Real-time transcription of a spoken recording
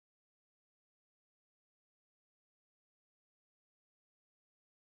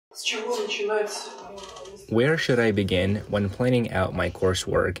Where should I begin when planning out my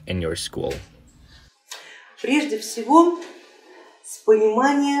coursework in your school? Прежде всего, с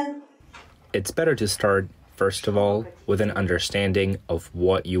понимания. It's better to start, first of all, with an understanding of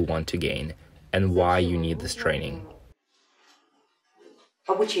what you want to gain and why you need this training.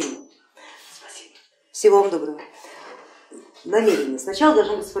 Обучение. Всего вам доброго. Намерение. Сначала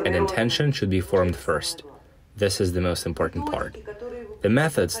должно быть сформировано. An intention should be formed first. This is the most important part. The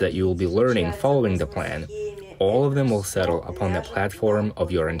methods that you will be learning following the plan, all of them will settle upon the platform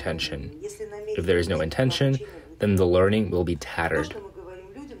of your intention. If there is no intention, then the learning will be tattered.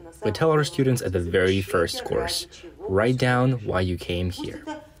 We tell our students at the very first course, write down why you came here.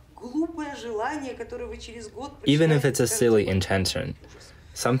 Even if it's a silly intention,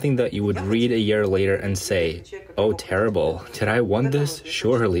 something that you would read a year later and say, oh, terrible, did I want this?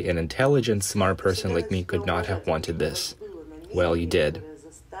 Surely an intelligent, smart person like me could not have wanted this. Well, you did.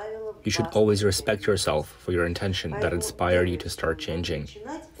 You should always respect yourself for your intention that inspired you to start changing.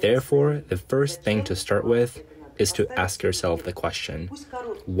 Therefore, the first thing to start with is to ask yourself the question,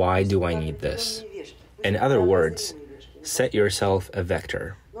 why do I need this? In other words, set yourself a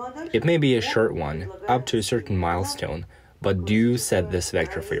vector. It may be a short one, up to a certain milestone, but do set this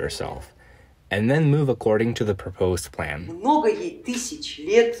vector for yourself, and then move according to the proposed plan.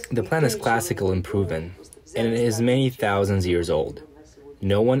 The plan is classical and proven, and it is many thousands years old.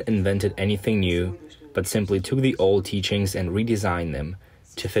 No one invented anything new, but simply took the old teachings and redesigned them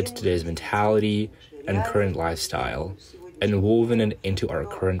to fit today's mentality and current lifestyle, and woven it into our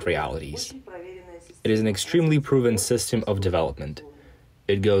current realities. It is an extremely proven system of development.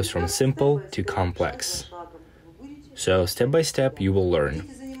 It goes from simple to complex. So, step by step, you will learn,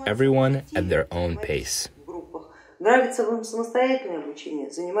 everyone at their own pace.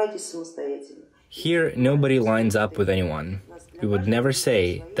 Here, nobody lines up with anyone. We would never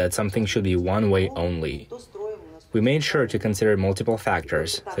say that something should be one way only. We made sure to consider multiple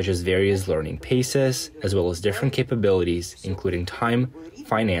factors, such as various learning paces, as well as different capabilities, including time,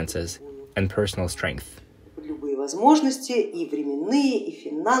 finances, and personal strength. Возможности и временные, и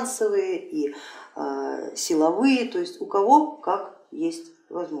финансовые, и силовые, то есть у кого как есть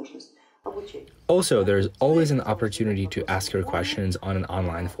возможность. Also, there is always an opportunity to ask your questions on an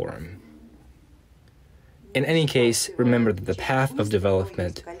online forum. In any case, remember that the path of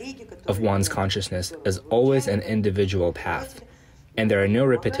development of one's consciousness is always an individual path, and there are no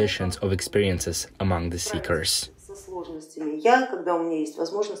repetitions of experiences among the seekers. Когда у меня есть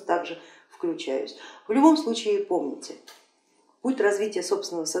возможность, также включаюсь. В любом случае, помните, путь развития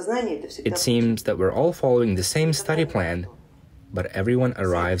собственного сознания это всегда. It seems that we're all following the same study plan, but everyone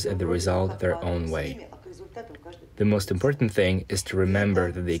arrives at the result their own way. The most important thing is to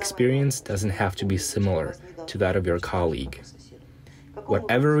remember that the experience doesn't have to be similar to that of your colleague.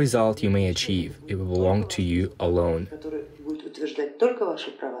 Whatever result you may achieve, it will belong to you alone.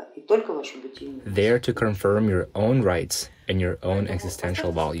 There to confirm your own rights and your own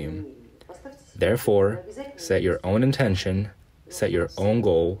existential volume. Therefore, set your own intention, set your own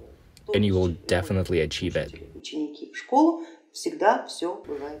goal, and you will definitely achieve it.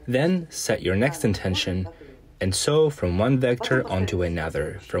 Then set your next intention, and so from one vector onto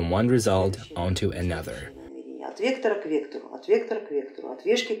another, from one result onto another.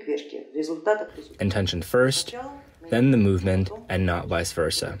 Intention first, then the movement, and not vice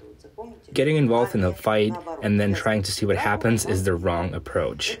versa. Getting involved in a fight and then trying to see what happens is the wrong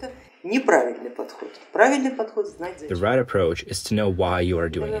approach. The right approach is to know why you are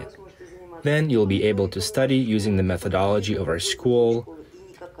doing it. Then you'll be able to study using the methodology of our school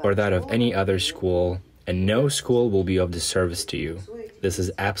or that of any other school, and no school will be of disservice to you. This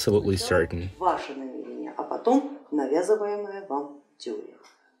is absolutely certain. Навязываемая вам теория.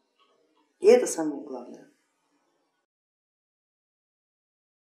 И это самое главное.